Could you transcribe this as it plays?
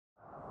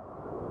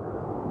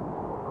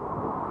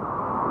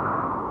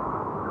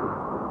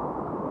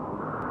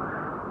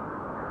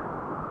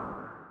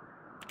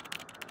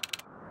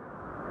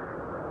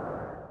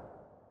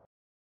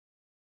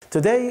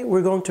Today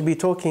we're going to be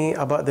talking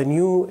about the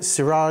new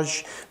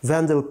Serage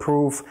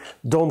Vandal-proof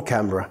dome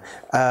camera,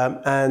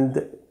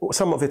 and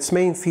some of its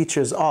main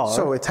features are: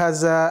 so it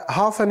has a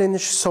 1/2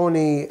 inch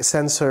Sony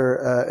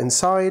sensor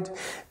inside.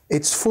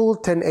 It's full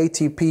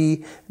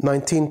 1080p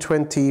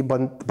 1920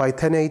 by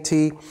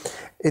 1080.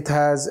 It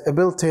has a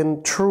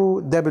built-in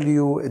true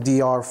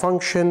WDR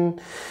function,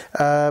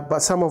 but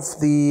some of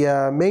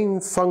the main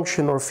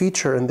function or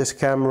feature in this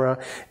camera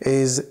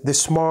is the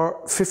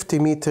smart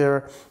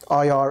 50-meter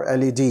IR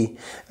LED.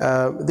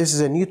 This is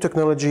a new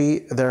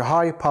technology. They're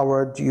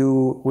high-powered.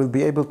 You will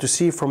be able to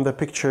see from the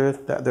picture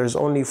that there's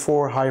only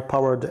 4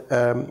 high-powered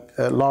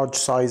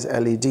large-size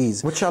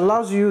LEDs, which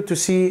allows you to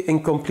see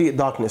in complete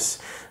darkness.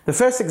 The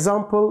first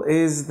example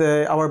is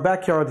our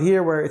backyard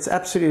here, where it's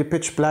absolutely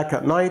pitch black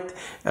at night,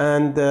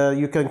 and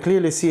you can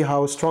clearly see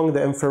how strong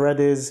the infrared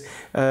is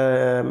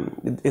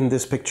in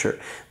this picture.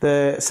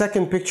 The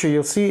second picture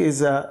you'll see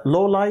is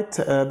low light.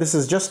 This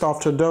is just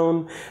after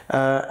dawn,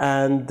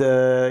 and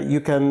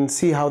you can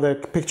see how the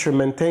picture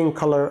maintains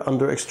color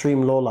under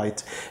extreme low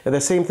light. And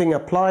the same thing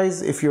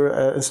applies if you're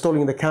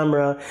installing the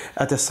camera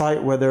at a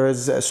site where there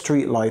is a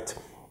street light.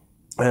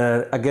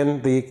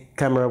 Again, the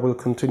camera will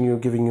continue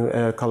giving you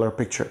a color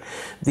picture.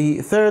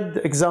 The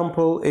third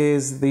example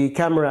is the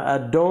camera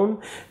at dawn.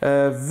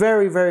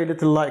 Very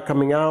little light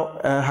coming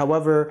out.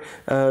 However,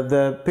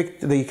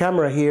 the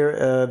camera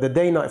here, the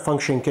day-night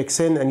function kicks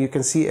in, and you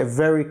can see a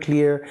very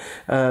clear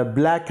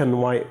black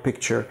and white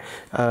picture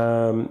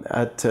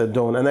at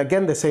dawn. And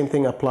again, the same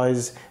thing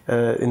applies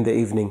in the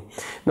evening.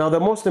 Now, the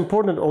most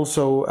important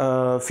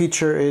also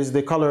feature is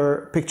the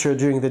color picture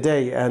during the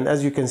day. And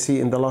as you can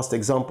see in the last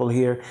example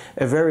here,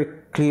 a very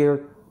clear,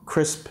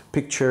 crisp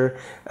picture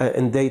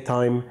in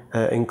daytime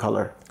in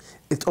color.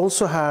 It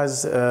also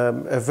has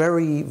a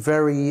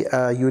very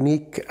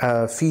unique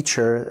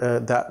feature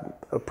that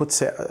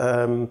puts it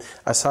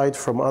aside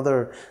from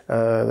other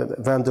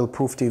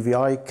Vandal-proof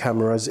TVI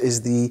cameras,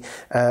 is the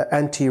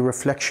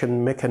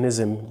anti-reflection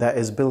mechanism that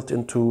is built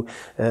into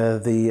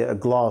the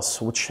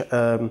glass, which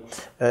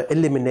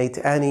eliminate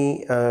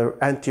any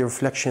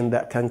anti-reflection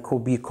that can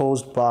be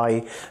caused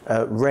by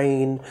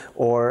rain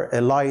or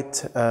a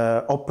light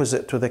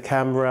opposite to the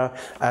camera,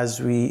 as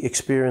we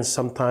experience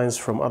sometimes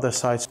from other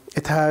sites.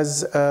 It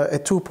has a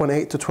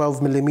 2.8 to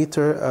 12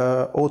 millimeter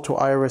auto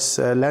iris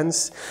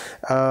lens.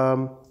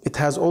 It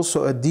has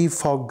also a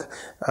defog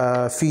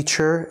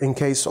feature in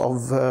case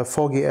of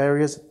foggy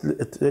areas.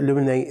 It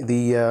eliminates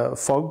the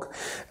fog.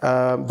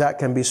 That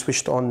can be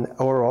switched on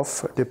or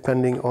off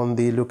depending on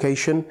the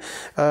location,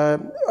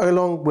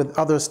 along with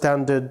other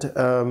standard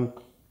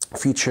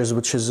features,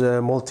 which is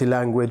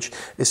multi-language.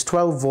 It's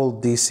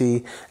 12-volt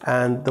DC,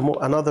 and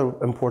another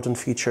important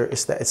feature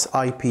is that it's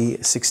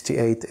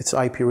IP68. Its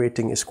IP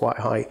rating is quite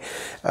high.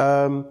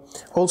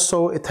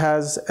 Also, it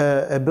has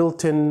a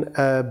built-in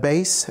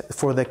base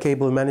for the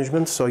cable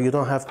management, so you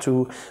don't have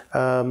to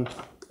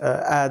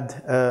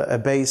add a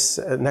base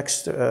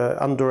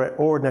under it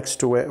or next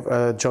to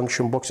a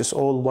junction box. It's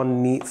all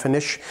one neat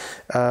finish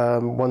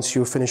once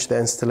you finish the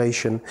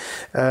installation.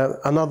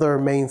 Another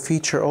main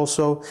feature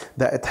also,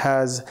 that it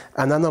has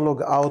an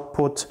analog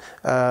output,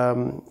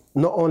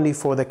 not only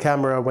for the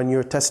camera when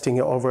you're testing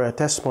it over a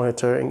test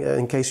monitor,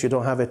 in case you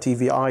don't have a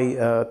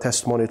TVI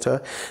test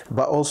monitor,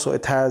 but also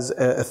it has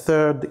a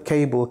third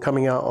cable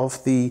coming out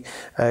of the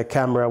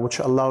camera, which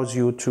allows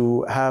you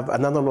to have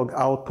an analog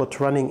output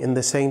running in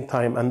the same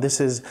time. And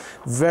this is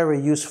very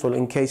useful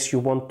in case you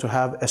want to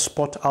have a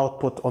spot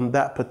output on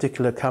that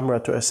particular camera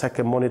to a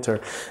second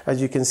monitor.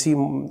 As you can see,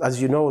 as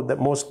you know,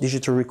 that most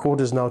digital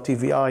recorders now,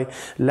 TVI,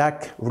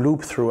 lack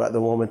loop through at the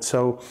moment.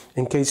 So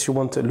in case you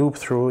want a loop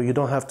through, you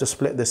don't have to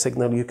split the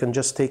signal. You can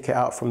just take it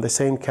out from the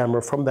same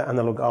camera, from the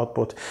analog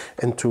output,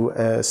 into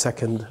a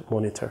second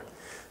monitor.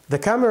 The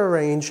camera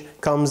range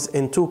comes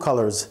in 2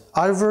 colors,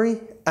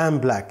 ivory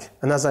and black.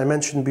 And as I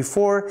mentioned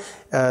before,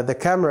 the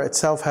camera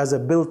itself has a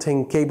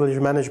built-in cable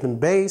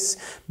management base,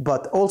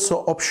 but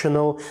also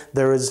optional,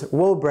 there is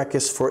wall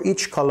brackets for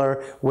each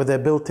color with a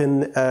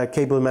built-in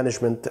cable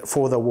management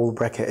for the wall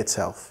bracket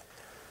itself.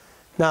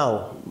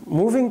 Now,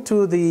 moving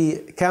to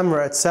the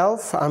camera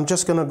itself, I'm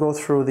just going to go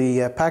through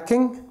the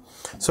packing.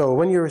 So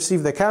when you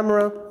receive the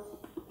camera,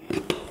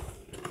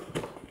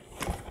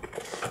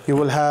 you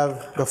will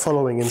have the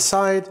following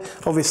inside.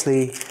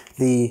 Obviously,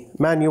 the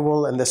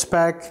manual and the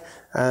spec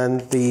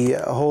and the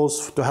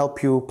holes to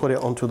help you put it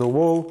onto the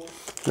wall.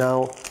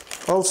 Now,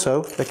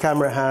 also, the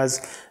camera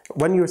has,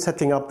 when you're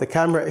setting up the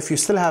camera, if you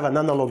still have an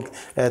analog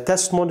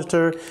test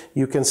monitor,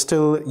 you can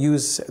still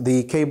use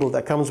the cable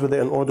that comes with it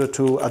in order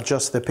to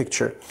adjust the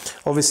picture.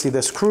 Obviously,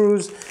 the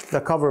screws,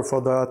 the cover for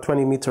the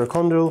 20-meter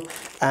condyle,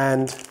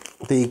 and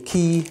the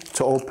key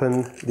to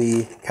open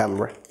the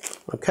camera.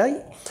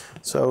 Okay,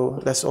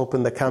 so let's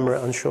open the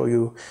camera and show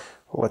you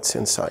what's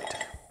inside.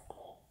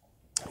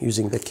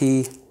 Using the key,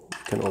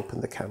 you can open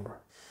the camera.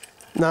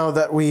 Now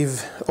that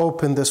we've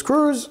opened the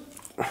screws,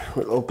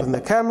 we'll open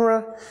the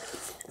camera.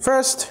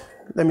 First,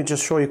 let me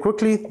just show you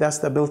quickly. That's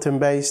the built-in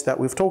base that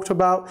we've talked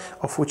about,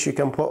 of which you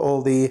can put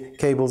all the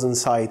cables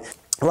inside.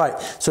 Right,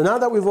 so now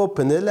that we've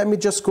opened it, let me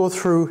just go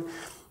through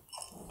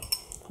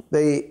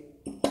the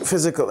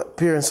physical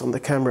appearance on the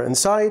camera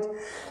inside.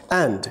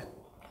 And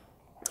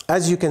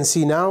as you can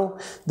see now,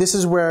 this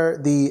is where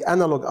the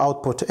analog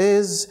output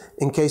is,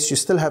 in case you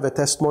still have a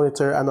test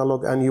monitor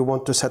analog and you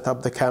want to set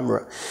up the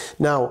camera.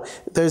 Now,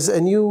 there's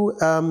a new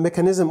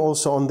mechanism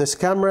also on this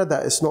camera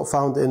that is not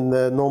found in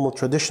the normal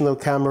traditional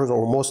cameras,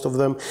 or most of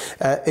them,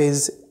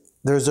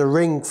 there's a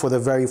ring for the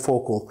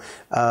varifocal,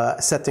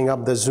 setting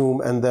up the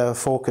zoom and the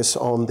focus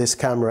on this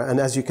camera. And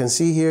as you can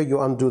see here, you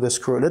undo the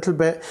screw a little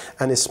bit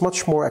and it's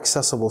much more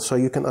accessible. So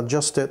you can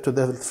adjust it to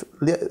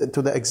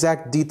the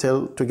exact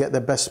detail to get the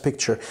best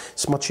picture.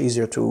 It's much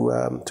easier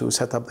to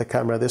set up the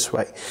camera this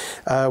way.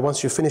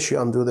 Once you finish,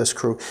 you undo the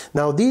screw.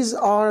 Now these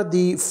are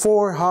the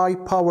 4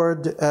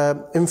 high-powered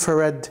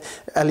infrared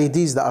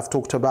LEDs that I've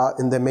talked about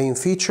in the main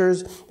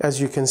features.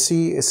 As you can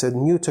see, it's a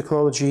new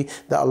technology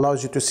that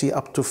allows you to see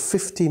up to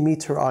 50 meter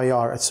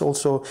IR. It's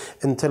also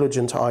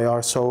intelligent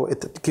IR, so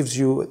it gives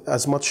you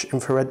as much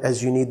infrared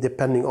as you need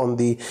depending on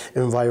the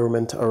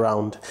environment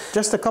around.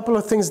 Just a couple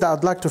of things that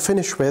I'd like to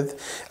finish with.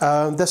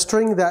 The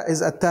string that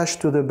is attached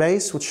to the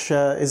base, which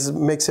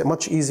makes it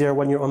much easier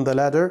when you're on the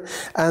ladder,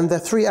 and the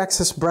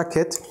 3-axis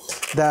bracket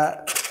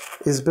that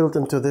is built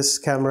into this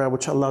camera,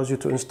 which allows you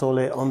to install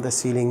it on the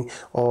ceiling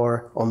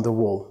or on the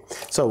wall.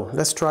 So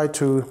let's try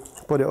to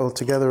put it all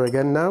together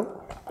again now.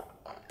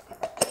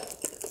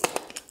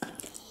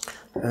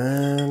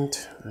 And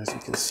as you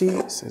can see,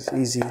 it's as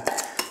easy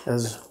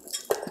as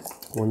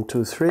 1,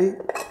 2, 3.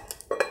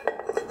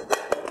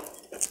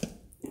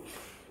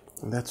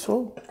 And that's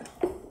all.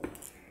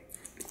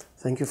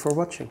 Thank you for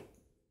watching.